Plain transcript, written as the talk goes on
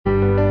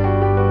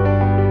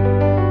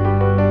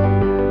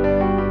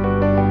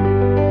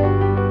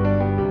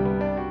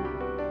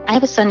I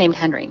have a son named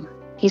Henry.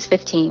 He's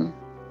 15.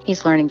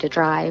 He's learning to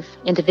drive,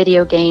 into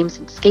video games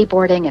and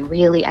skateboarding and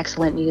really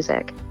excellent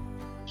music.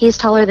 He's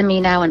taller than me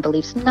now and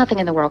believes nothing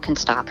in the world can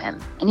stop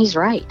him, and he's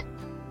right.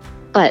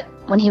 But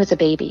when he was a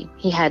baby,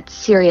 he had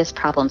serious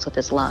problems with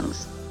his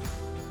lungs.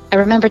 I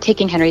remember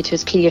taking Henry to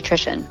his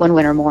pediatrician one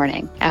winter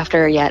morning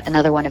after yet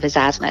another one of his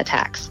asthma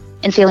attacks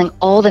and feeling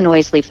all the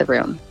noise leave the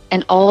room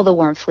and all the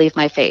warmth leave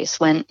my face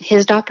when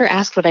his doctor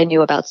asked what I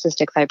knew about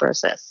cystic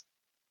fibrosis.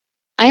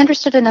 I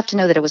understood enough to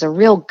know that it was a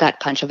real gut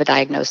punch of a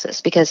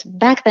diagnosis because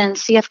back then,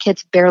 CF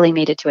kids barely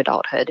made it to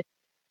adulthood.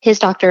 His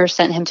doctor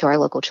sent him to our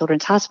local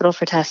children's hospital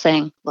for tests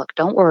saying, "Look,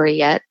 don't worry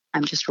yet.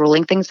 I'm just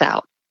ruling things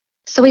out."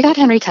 So we got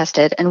Henry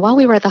tested, and while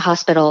we were at the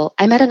hospital,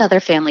 I met another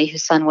family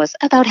whose son was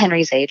about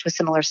Henry's age with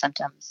similar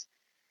symptoms.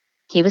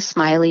 He was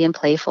smiley and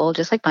playful,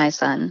 just like my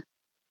son,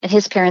 and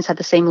his parents had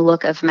the same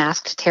look of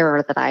masked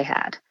terror that I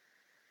had.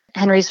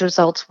 Henry's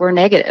results were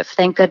negative,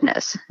 thank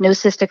goodness. No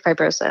cystic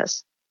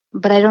fibrosis.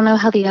 But I don't know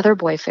how the other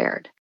boy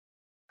fared.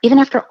 Even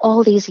after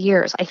all these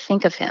years, I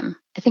think of him.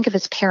 I think of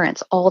his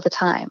parents all the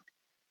time.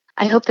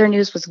 I hope their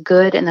news was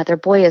good and that their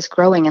boy is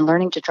growing and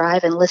learning to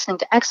drive and listening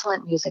to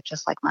excellent music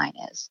just like mine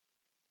is.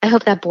 I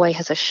hope that boy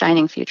has a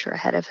shining future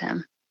ahead of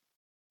him.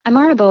 I'm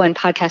Mara Bowen,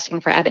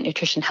 podcasting for Abbott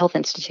Nutrition Health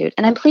Institute,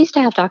 and I'm pleased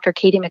to have Dr.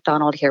 Katie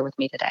McDonald here with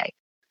me today.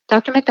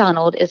 Dr.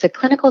 McDonald is a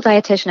clinical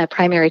dietitian at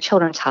Primary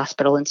Children's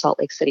Hospital in Salt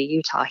Lake City,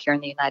 Utah, here in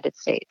the United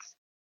States.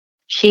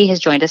 She has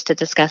joined us to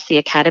discuss the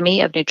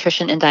Academy of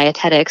Nutrition and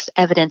Dietetics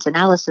Evidence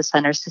Analysis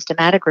Center's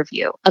systematic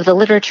review of the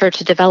literature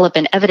to develop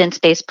an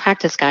evidence-based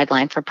practice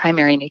guideline for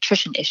primary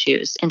nutrition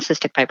issues in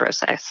cystic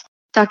fibrosis.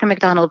 Dr.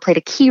 McDonald played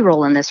a key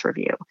role in this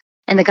review,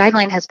 and the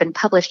guideline has been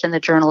published in the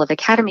Journal of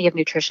Academy of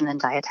Nutrition and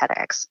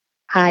Dietetics.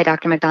 Hi,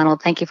 Dr.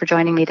 McDonald. Thank you for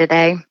joining me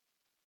today.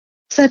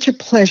 Such a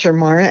pleasure,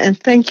 Mara, and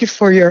thank you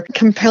for your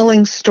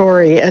compelling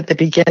story at the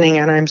beginning,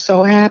 and I'm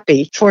so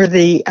happy for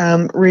the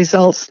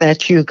results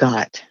that you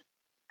got.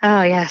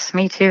 Oh, yes,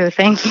 me too.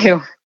 Thank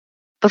you.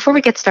 Before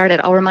we get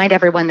started, I'll remind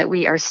everyone that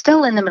we are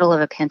still in the middle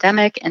of a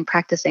pandemic and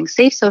practicing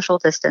safe social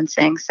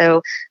distancing.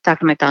 So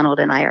Dr. McDonald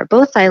and I are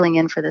both dialing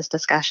in for this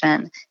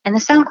discussion, and the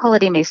sound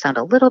quality may sound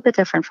a little bit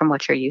different from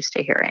what you're used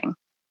to hearing.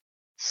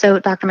 So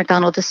Dr.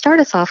 McDonald, to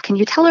start us off, can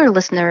you tell our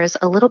listeners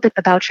a little bit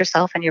about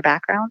yourself and your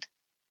background?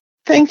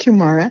 Thank you,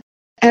 Mara.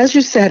 As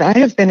you said, I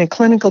have been a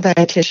clinical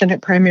dietitian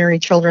at Primary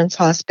Children's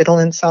Hospital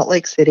in Salt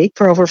Lake City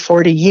for over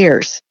 40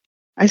 years.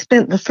 I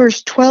spent the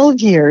first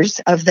 12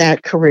 years of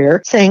that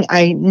career saying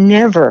I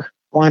never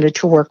wanted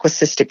to work with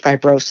cystic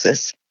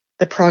fibrosis.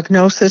 The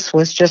prognosis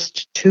was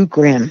just too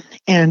grim,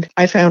 and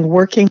I found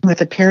working with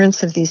the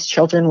parents of these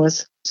children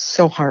was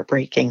so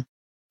heartbreaking.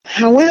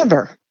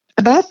 However,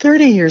 about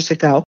 30 years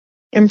ago,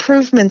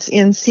 improvements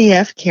in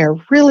CF care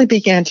really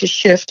began to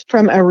shift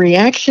from a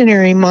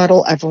reactionary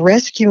model of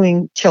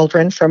rescuing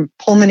children from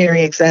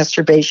pulmonary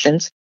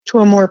exacerbations to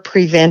a more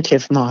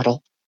preventive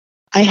model.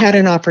 I had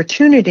an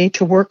opportunity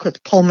to work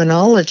with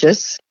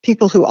pulmonologists,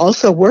 people who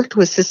also worked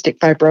with cystic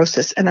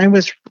fibrosis, and I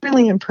was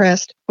really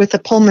impressed with the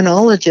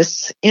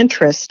pulmonologists'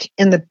 interest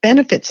in the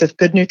benefits of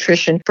good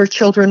nutrition for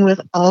children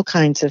with all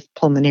kinds of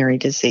pulmonary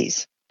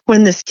disease.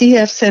 When the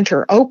CF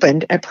Center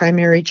opened at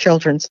Primary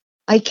Children's,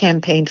 I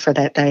campaigned for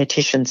that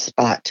dietitian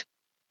spot.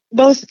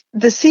 Both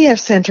the CF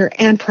Center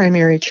and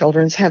Primary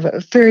Children's have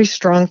a very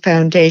strong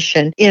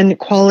foundation in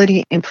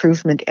quality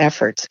improvement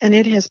efforts, and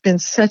it has been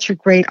such a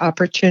great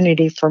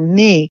opportunity for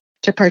me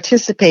to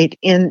participate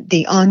in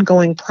the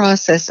ongoing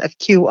process of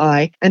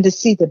QI and to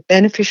see the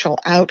beneficial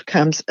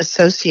outcomes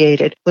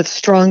associated with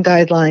strong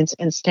guidelines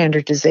and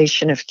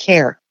standardization of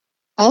care.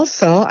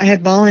 Also, I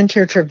had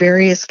volunteered for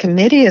various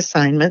committee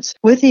assignments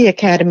with the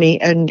Academy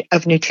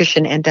of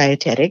Nutrition and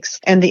Dietetics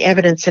and the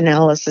Evidence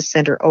Analysis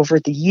Center over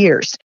the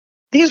years.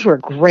 These were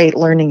great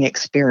learning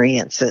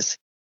experiences.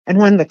 And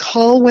when the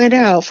call went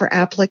out for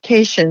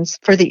applications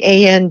for the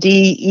ANDEALCF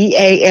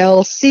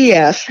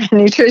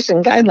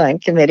Nutrition Guideline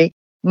Committee,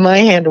 my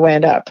hand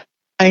went up.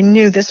 I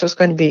knew this was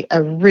going to be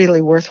a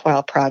really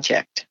worthwhile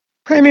project.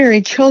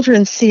 Primary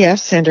Children's CF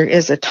Center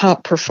is a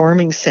top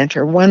performing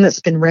center, one that's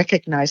been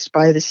recognized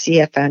by the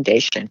CF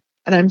Foundation.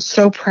 And I'm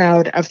so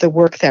proud of the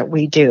work that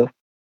we do.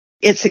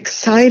 It's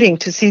exciting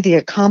to see the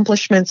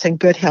accomplishments and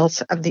good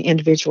health of the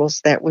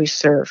individuals that we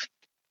serve.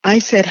 I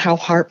said how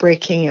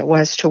heartbreaking it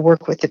was to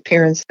work with the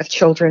parents of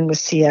children with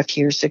CF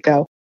years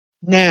ago.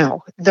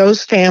 Now,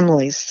 those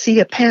families see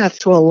a path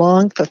to a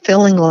long,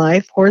 fulfilling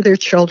life for their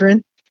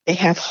children. They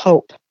have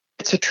hope.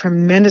 It's a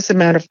tremendous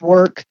amount of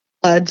work,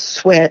 blood,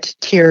 sweat,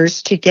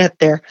 tears to get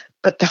there,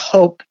 but the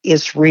hope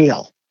is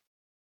real.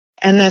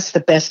 And that's the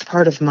best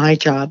part of my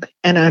job.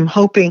 And I'm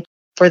hoping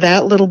for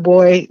that little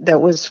boy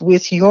that was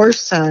with your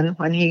son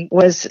when he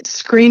was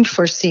screened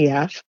for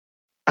CF,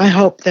 I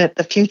hope that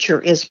the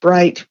future is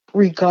bright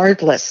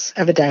regardless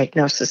of a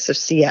diagnosis of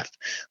CF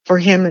for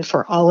him and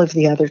for all of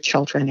the other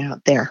children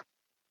out there.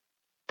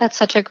 That's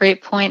such a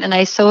great point, and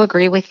I so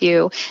agree with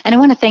you. And I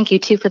want to thank you,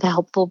 too, for the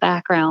helpful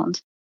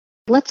background.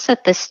 Let's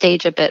set this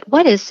stage a bit.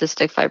 What is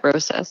cystic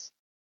fibrosis?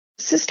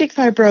 Cystic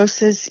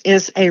fibrosis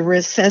is a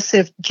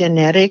recessive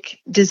genetic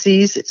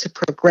disease. It's a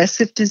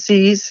progressive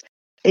disease.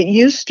 It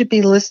used to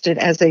be listed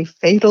as a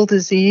fatal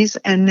disease,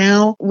 and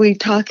now we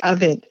talk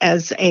of it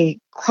as a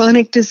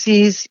chronic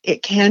disease.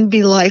 It can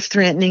be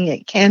life-threatening.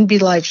 It can be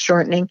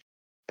life-shortening.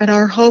 But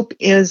our hope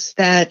is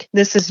that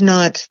this is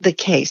not the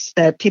case,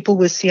 that people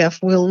with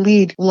CF will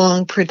lead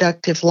long,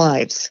 productive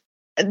lives.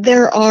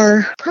 There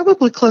are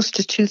probably close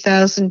to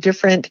 2,000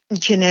 different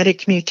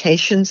genetic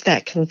mutations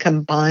that can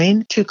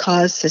combine to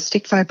cause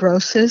cystic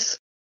fibrosis.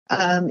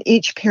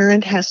 Each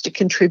parent has to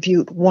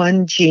contribute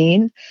one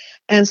gene.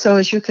 And so,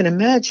 as you can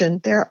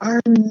imagine, there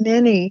are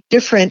many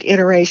different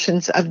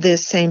iterations of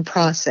this same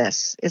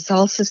process. It's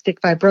all cystic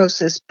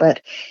fibrosis, but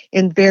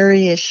in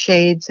various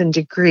shades and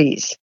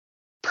degrees.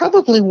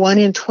 Probably 1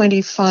 in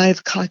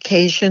 25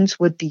 Caucasians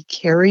would be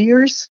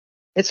carriers.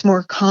 It's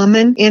more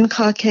common in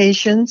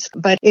Caucasians,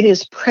 but it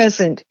is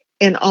present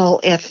in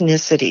all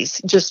ethnicities,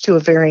 just to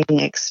a varying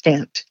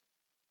extent.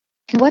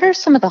 And what are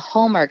some of the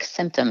hallmark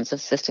symptoms of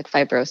cystic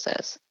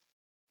fibrosis?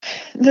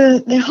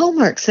 The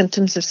hallmark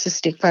symptoms of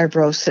cystic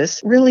fibrosis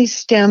really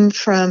stem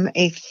from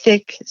a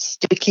thick,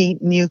 sticky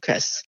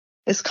mucus.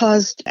 It's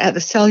caused at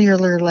the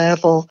cellular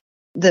level,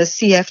 the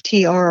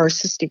CFTR, or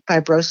cystic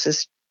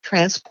fibrosis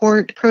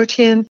transport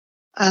protein,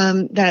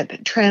 that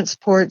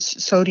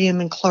transports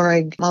sodium and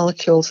chloride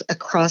molecules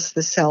across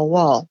the cell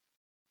wall.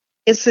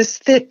 It's this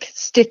thick,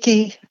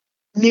 sticky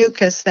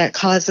mucus that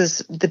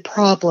causes the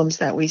problems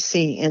that we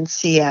see in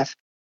CF,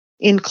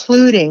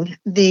 including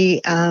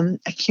the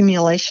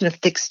accumulation of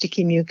thick,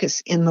 sticky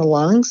mucus in the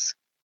lungs.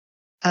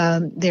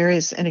 There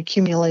is an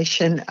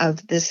accumulation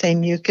of the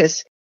same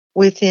mucus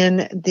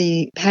within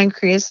the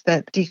pancreas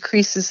that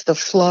decreases the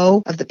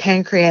flow of the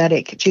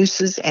pancreatic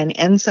juices and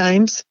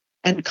enzymes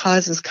and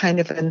causes kind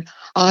of an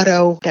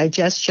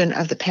auto-digestion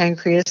of the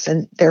pancreas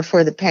and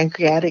therefore the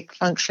pancreatic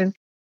function.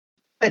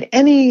 But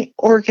any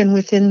organ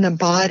within the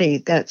body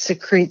that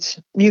secretes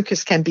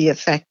mucus can be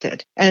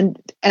affected. And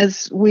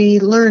as we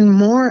learn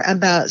more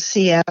about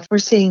CF, we're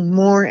seeing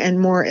more and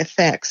more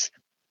effects.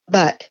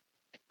 But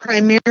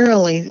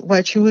primarily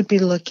what you would be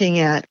looking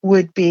at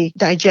would be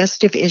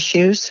digestive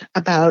issues.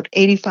 About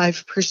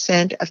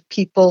 85% of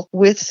people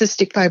with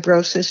cystic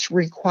fibrosis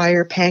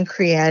require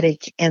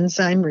pancreatic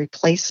enzyme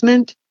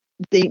replacement.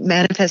 The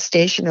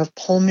manifestation of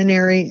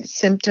pulmonary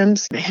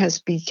symptoms has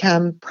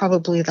become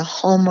probably the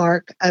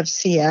hallmark of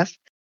CF.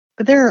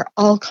 But there are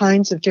all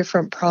kinds of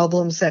different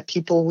problems that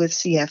people with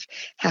CF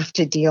have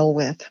to deal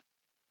with.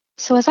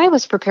 So as I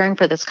was preparing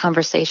for this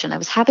conversation, I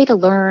was happy to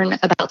learn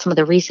about some of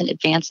the recent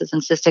advances in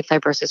cystic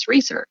fibrosis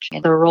research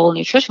and the role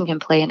nutrition can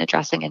play in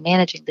addressing and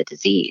managing the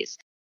disease.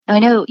 Now, I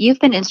know you've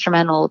been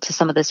instrumental to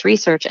some of this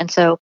research, and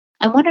so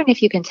I'm wondering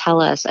if you can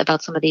tell us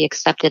about some of the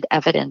accepted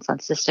evidence on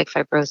cystic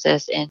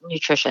fibrosis in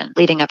nutrition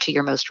leading up to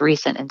your most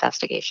recent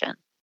investigation.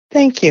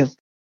 Thank you.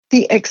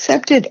 The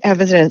accepted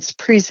evidence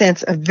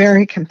presents a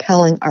very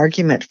compelling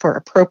argument for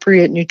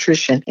appropriate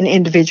nutrition in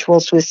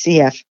individuals with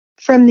CF.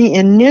 From the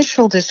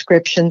initial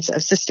descriptions of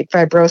cystic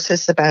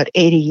fibrosis about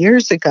 80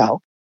 years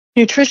ago,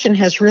 nutrition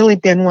has really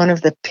been one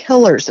of the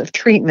pillars of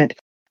treatment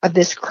of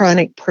this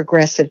chronic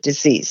progressive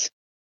disease.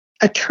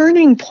 A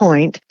turning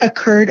point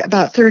occurred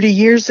about 30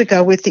 years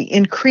ago with the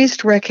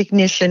increased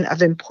recognition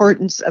of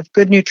importance of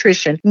good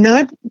nutrition,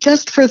 not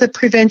just for the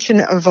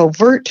prevention of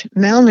overt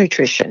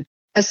malnutrition.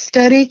 A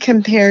study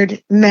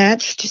compared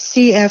matched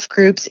CF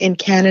groups in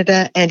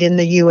Canada and in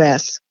the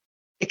U.S.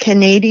 The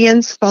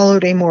Canadians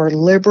followed a more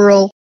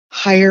liberal,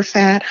 higher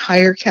fat,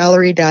 higher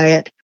calorie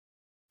diet,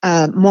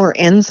 more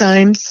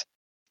enzymes,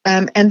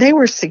 and they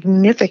were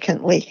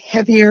significantly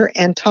heavier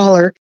and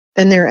taller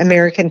than their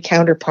American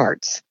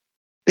counterparts.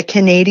 The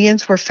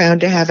Canadians were found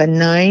to have a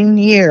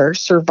 9-year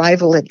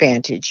survival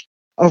advantage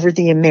over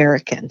the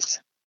Americans.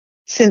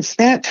 Since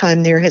that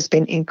time, there has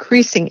been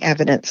increasing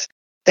evidence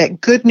that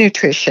good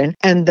nutrition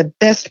and the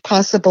best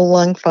possible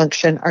lung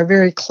function are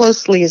very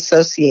closely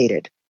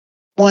associated.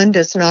 One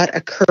does not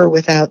occur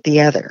without the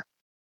other.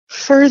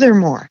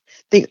 Furthermore,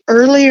 the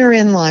earlier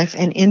in life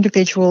an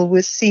individual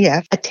with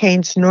CF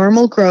attains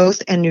normal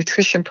growth and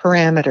nutrition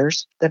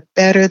parameters, the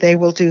better they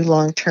will do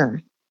long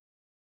term.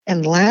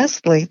 And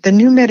lastly, the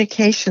new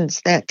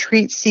medications that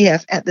treat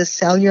CF at the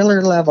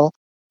cellular level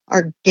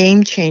are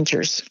game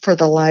changers for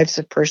the lives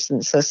of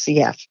persons with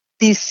CF.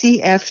 These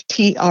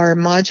CFTR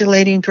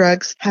modulating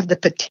drugs have the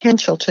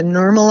potential to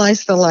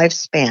normalize the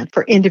lifespan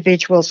for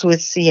individuals with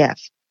CF.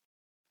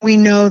 We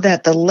know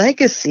that the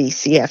legacy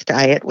CF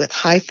diet with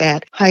high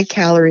fat, high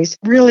calories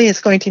really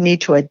is going to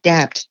need to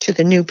adapt to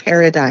the new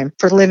paradigm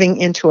for living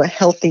into a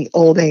healthy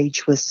old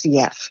age with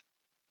CF.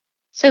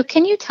 So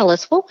can you tell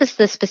us, what was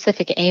the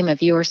specific aim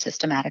of your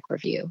systematic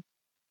review?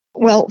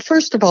 Well,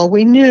 first of all,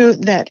 we knew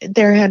that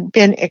there had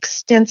been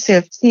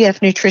extensive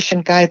CF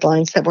nutrition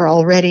guidelines that were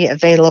already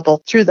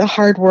available through the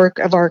hard work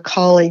of our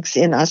colleagues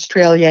in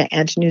Australia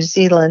and New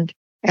Zealand,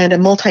 and a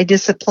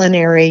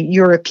multidisciplinary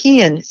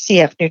European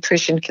CF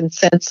nutrition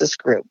consensus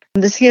group.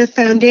 The CF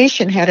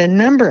Foundation had a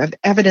number of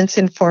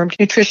evidence-informed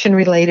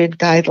nutrition-related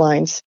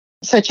guidelines,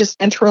 such as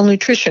enteral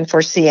nutrition for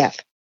CF.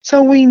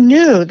 So we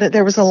knew that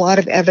there was a lot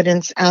of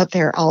evidence out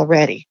there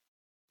already.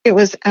 It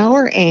was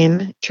our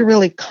aim to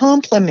really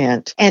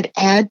complement and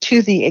add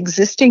to the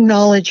existing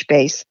knowledge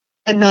base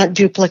and not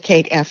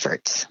duplicate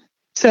efforts.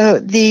 So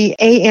the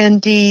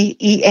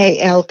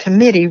ANDEAL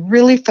committee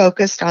really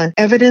focused on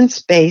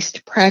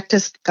evidence-based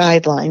practice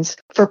guidelines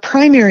for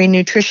primary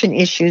nutrition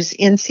issues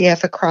in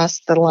CF across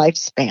the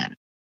lifespan.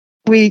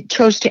 We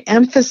chose to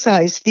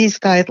emphasize these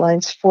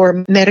guidelines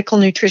for medical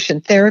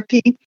nutrition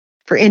therapy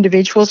for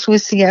individuals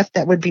with CF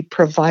that would be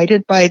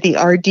provided by the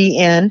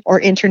RDN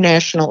or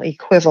international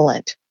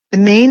equivalent. The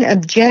main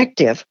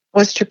objective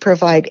was to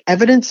provide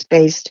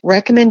evidence-based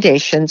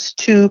recommendations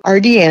to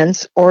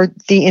RDNs or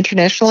the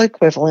international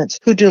equivalents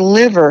who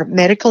deliver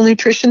medical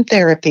nutrition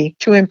therapy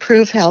to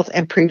improve health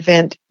and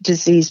prevent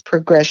disease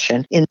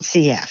progression in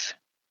CF.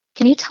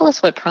 Can you tell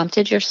us what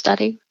prompted your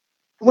study?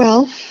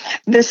 Well,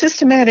 the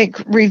systematic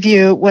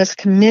review was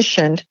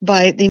commissioned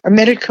by the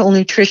Medical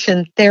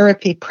Nutrition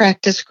Therapy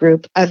Practice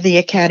Group of the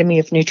Academy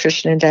of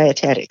Nutrition and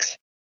Dietetics.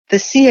 The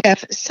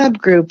CF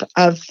subgroup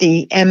of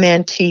the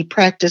MNT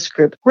practice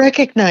group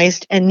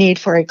recognized a need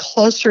for a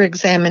closer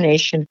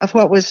examination of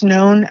what was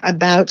known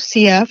about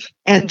CF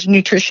and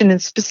nutrition,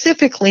 and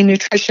specifically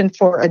nutrition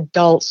for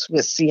adults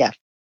with CF.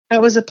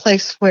 That was a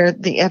place where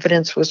the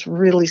evidence was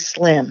really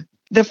slim.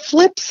 The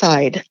flip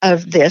side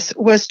of this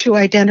was to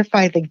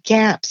identify the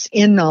gaps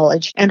in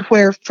knowledge and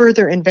where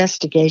further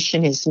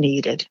investigation is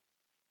needed.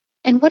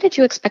 And what did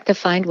you expect to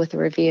find with the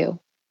review?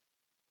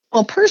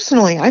 Well,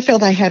 personally, I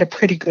felt I had a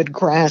pretty good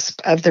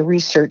grasp of the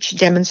research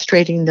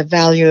demonstrating the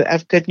value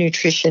of good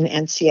nutrition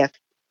and CF,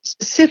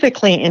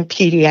 specifically in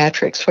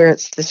pediatrics where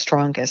it's the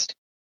strongest.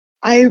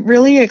 I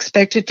really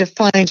expected to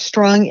find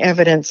strong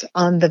evidence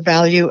on the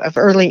value of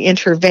early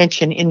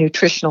intervention in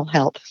nutritional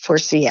health for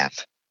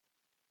CF.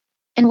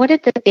 And what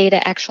did the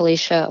data actually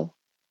show?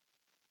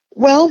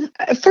 Well,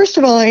 first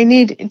of all, I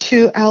need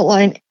to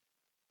outline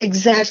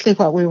exactly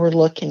what we were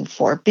looking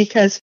for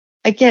because,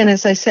 again,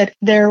 as I said,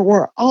 there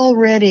were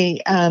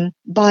already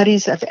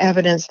bodies of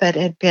evidence that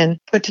had been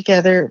put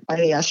together by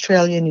the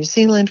Australia-New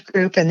Zealand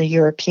group and the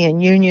European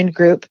Union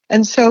group.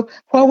 And so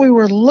what we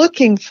were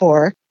looking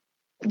for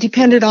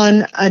depended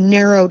on a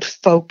narrowed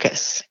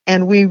focus.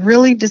 And we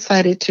really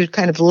decided to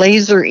kind of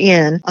laser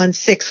in on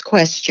 6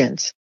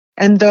 questions.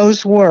 And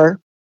those were,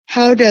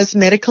 how does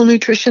medical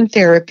nutrition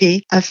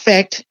therapy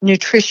affect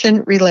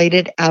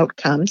nutrition-related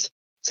outcomes,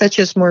 such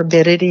as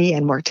morbidity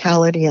and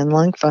mortality and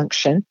lung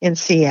function in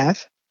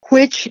CF?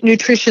 Which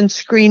nutrition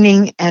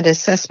screening and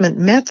assessment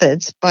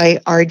methods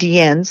by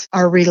RDNs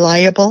are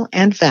reliable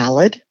and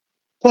valid?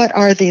 What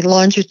are the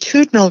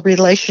longitudinal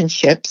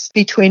relationships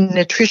between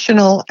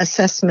nutritional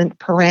assessment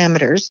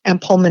parameters and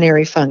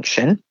pulmonary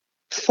function?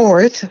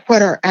 Fourth,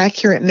 what are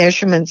accurate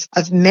measurements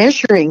of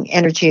measuring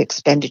energy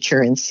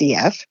expenditure in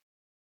CF?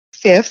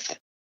 Fifth,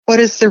 what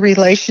is the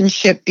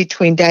relationship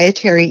between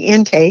dietary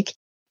intake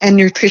and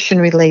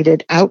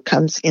nutrition-related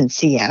outcomes in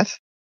CF?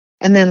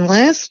 And then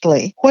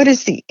lastly, what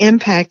is the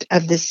impact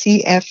of the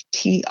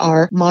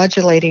CFTR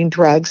modulating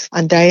drugs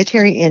on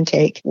dietary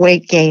intake,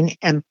 weight gain,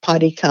 and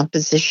body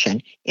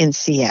composition in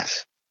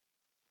CF?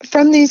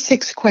 From these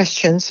 6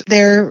 questions,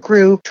 there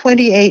grew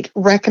 28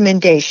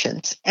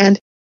 recommendations, and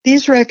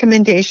these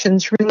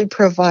recommendations really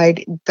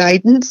provide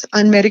guidance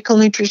on medical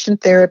nutrition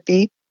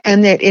therapy,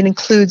 and that it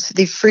includes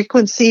the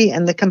frequency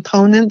and the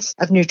components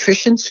of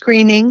nutrition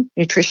screening,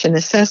 nutrition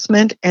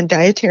assessment, and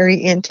dietary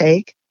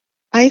intake.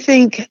 I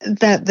think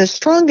that the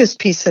strongest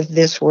piece of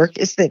this work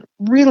is that it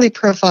really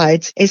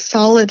provides a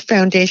solid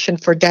foundation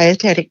for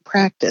dietetic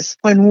practice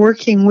when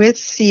working with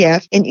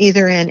CF in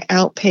either an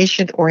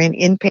outpatient or an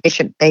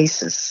inpatient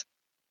basis.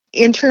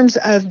 In terms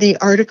of the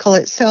article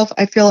itself,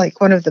 I feel like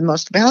one of the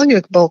most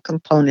valuable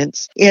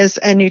components is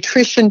a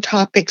nutrition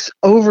topics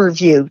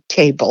overview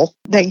table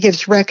that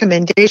gives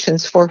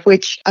recommendations for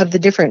which of the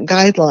different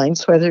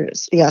guidelines, whether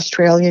it's the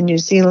Australia, New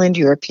Zealand,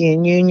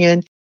 European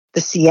Union,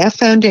 the CF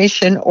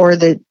Foundation, or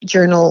the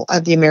Journal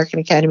of the American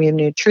Academy of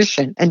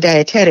Nutrition and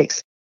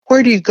Dietetics,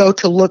 where do you go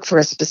to look for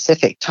a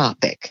specific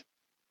topic?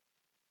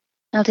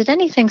 Now, did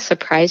anything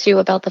surprise you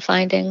about the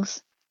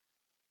findings?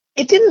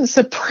 It didn't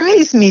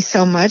surprise me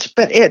so much,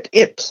 but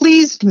it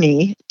pleased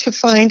me to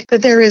find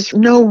that there is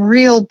no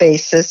real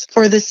basis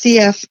for the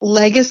CF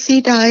legacy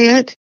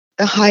diet,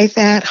 the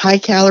high-fat,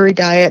 high-calorie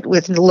diet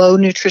with low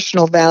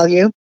nutritional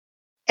value.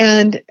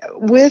 And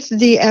with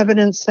the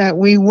evidence that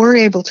we were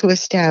able to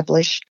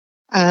establish,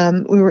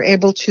 we were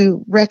able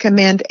to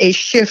recommend a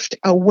shift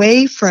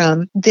away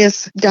from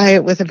this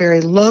diet with a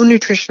very low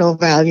nutritional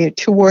value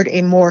toward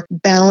a more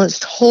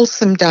balanced,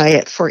 wholesome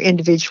diet for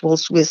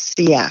individuals with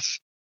CF.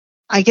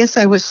 I guess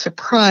I was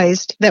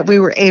surprised that we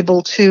were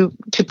able to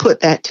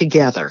put that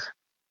together.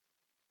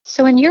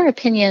 So in your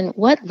opinion,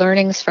 what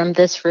learnings from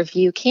this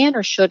review can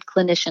or should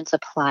clinicians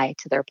apply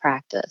to their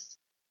practice?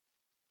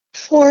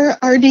 For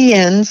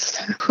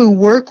RDNs who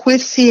work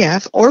with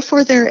CF or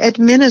for their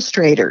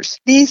administrators,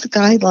 these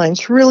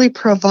guidelines really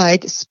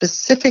provide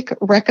specific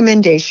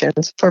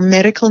recommendations for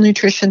medical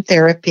nutrition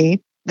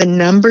therapy the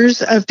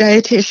numbers of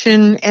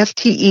dietitian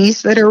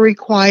FTEs that are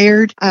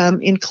required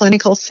in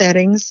clinical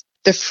settings,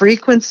 the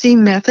frequency,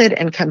 method,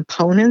 and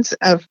components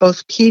of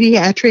both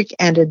pediatric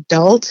and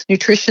adult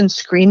nutrition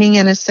screening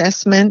and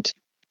assessment,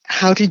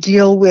 how to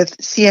deal with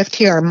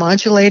CFTR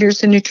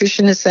modulators in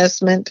nutrition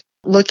assessment,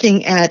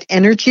 looking at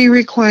energy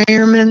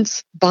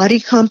requirements, body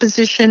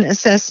composition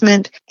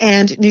assessment,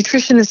 and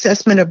nutrition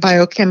assessment of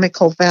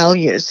biochemical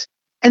values.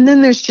 And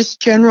then there's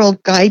just general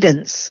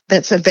guidance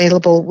that's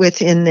available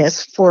within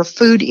this for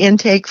food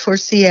intake for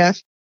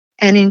CF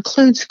and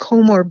includes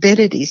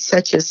comorbidities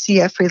such as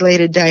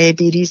CF-related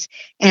diabetes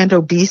and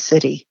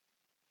obesity.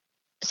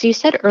 So you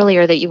said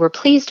earlier that you were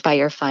pleased by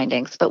your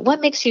findings, but what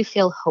makes you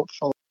feel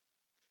hopeful?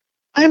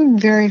 I'm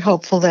very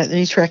hopeful that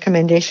these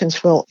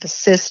recommendations will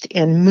assist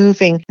in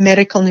moving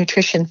medical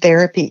nutrition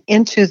therapy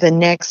into the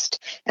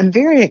next and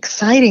very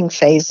exciting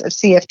phase of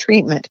CF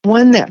treatment,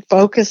 one that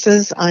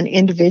focuses on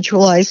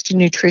individualized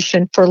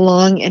nutrition for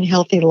long and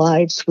healthy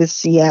lives with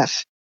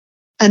CF.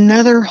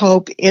 Another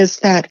hope is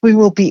that we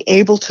will be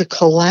able to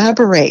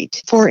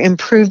collaborate for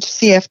improved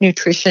CF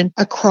nutrition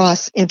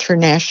across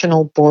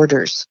international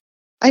borders.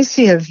 I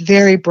see a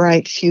very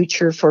bright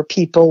future for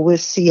people with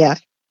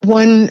CF.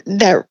 One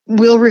that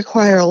will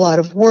require a lot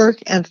of work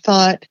and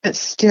thought, but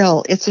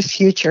still, it's a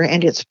future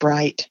and it's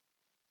bright.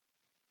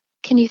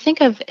 Can you think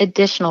of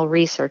additional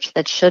research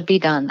that should be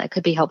done that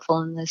could be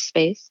helpful in this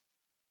space?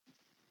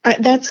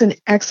 That's an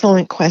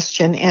excellent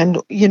question.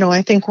 And,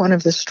 I think one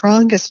of the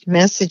strongest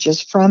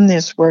messages from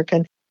this work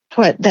and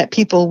that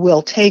people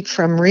will take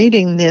from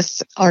reading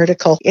this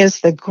article is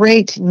the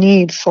great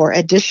need for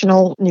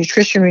additional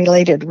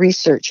nutrition-related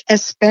research,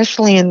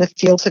 especially in the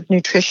fields of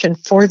nutrition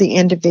for the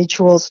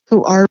individuals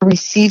who are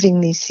receiving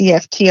these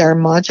CFTR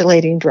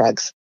modulating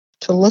drugs,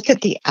 to look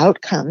at the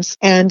outcomes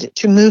and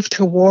to move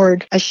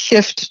toward a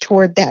shift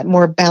toward that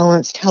more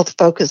balanced,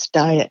 health-focused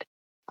diet.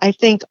 I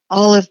think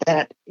all of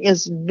that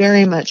is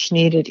very much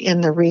needed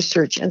in the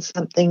research and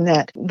something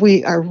that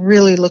we are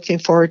really looking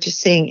forward to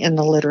seeing in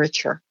the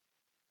literature.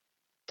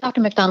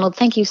 Dr. McDonald,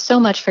 thank you so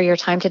much for your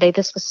time today.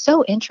 This was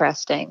so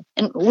interesting.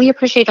 And we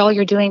appreciate all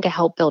you're doing to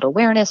help build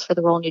awareness for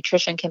the role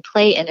nutrition can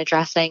play in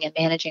addressing and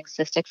managing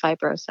cystic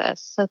fibrosis.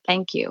 So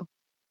thank you.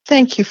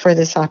 Thank you for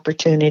this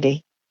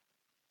opportunity.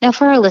 Now,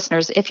 for our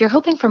listeners, if you're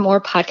hoping for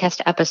more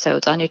podcast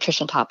episodes on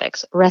nutrition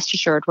topics, rest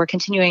assured we're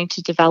continuing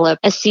to develop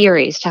a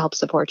series to help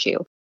support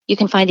you. You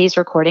can find these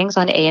recordings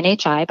on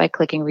ANHI by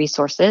clicking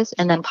resources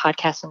and then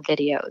podcasts and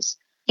videos.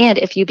 And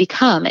if you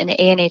become an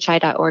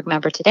ANHI.org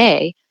member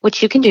today,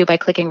 which you can do by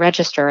clicking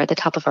register at the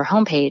top of our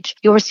homepage,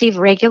 you'll receive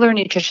regular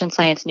nutrition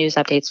science news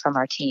updates from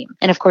our team.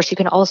 And of course, you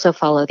can also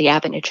follow the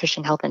Abbott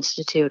Nutrition Health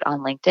Institute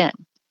on LinkedIn.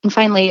 And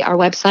finally, our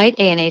website,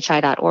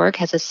 ANHI.org,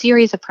 has a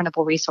series of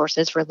printable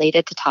resources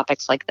related to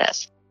topics like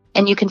this.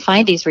 And you can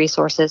find these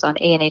resources on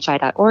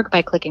ANHI.org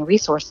by clicking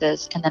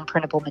resources and then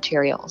printable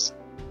materials.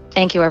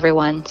 Thank you,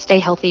 everyone. Stay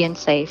healthy and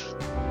safe.